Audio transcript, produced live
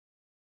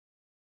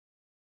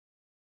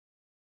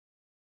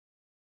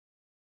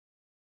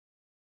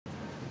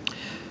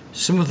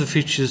Some of the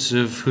features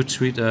of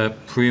Hootsuite are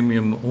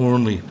premium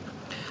only,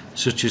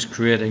 such as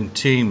creating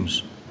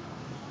teams.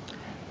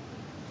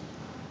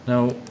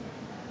 Now,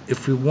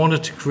 if we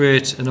wanted to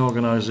create an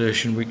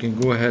organization, we can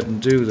go ahead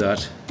and do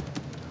that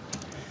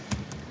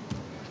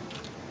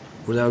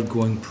without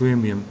going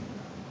premium,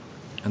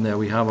 and there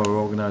we have our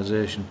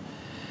organization.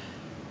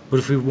 But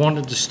if we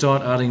wanted to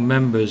start adding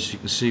members, you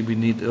can see we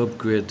need to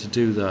upgrade to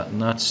do that, and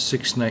that's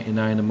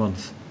 $6.99 a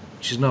month,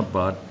 which is not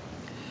bad.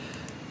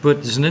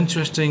 But there's an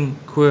interesting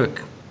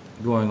quirk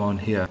going on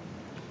here.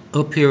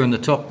 Up here in the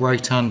top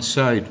right hand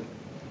side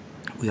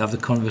we have the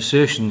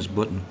conversations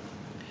button,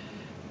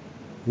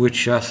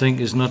 which I think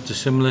is not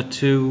dissimilar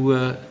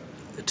to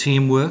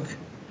teamwork.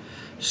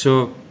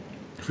 So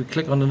if we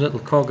click on the little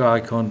cog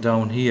icon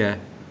down here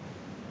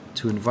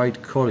to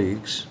invite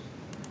colleagues,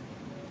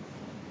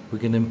 we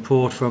can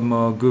import from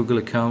our Google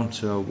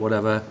account or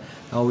whatever,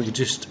 or we can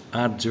just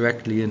add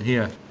directly in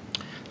here.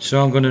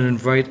 So I'm going to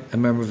invite a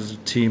member of the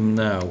team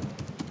now.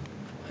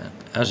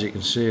 As you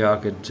can see, I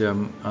could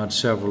add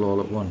several all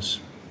at once.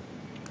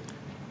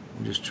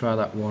 We'll just try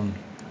that one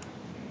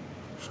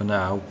for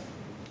now.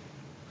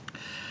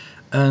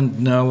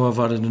 And now I've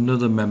added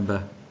another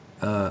member,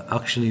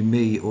 actually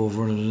me,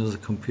 over on another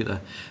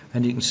computer,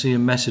 and you can see a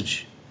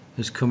message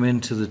has come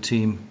into the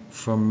team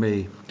from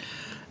me.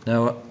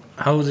 Now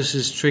how this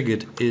is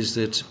triggered is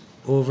that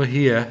over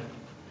here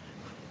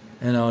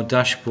in our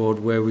dashboard,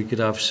 where we could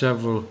have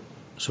several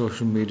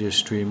social media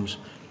streams,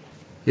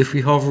 if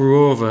we hover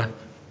over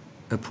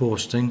a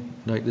posting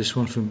like this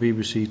one from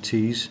BBC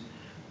Tees,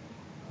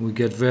 we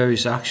get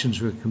various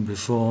actions we can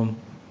perform: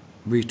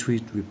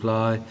 retweet,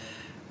 reply.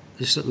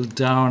 This little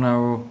down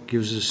arrow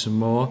gives us some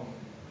more,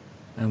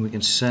 and we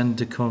can send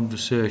the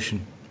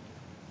conversation.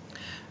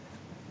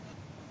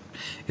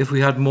 If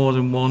we had more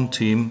than one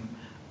team,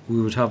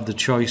 we would have the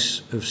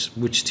choice of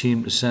which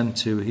team to send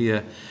to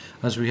here.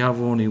 As we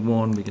have only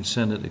one, we can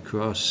send it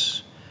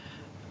across,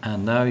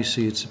 and now you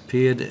see it's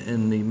appeared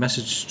in the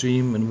message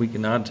stream, and we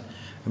can add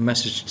a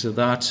message to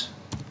that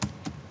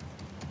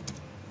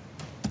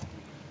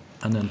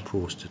and then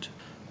post it.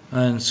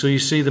 And so you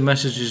see the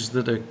messages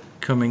that are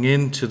coming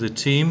into the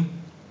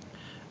team,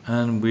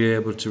 and we're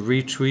able to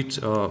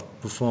retweet or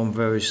perform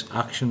various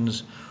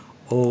actions,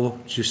 or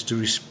just to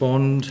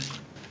respond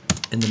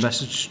in the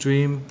message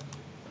stream,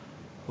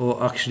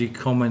 or actually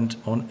comment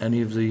on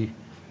any of the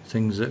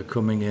things that are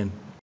coming in.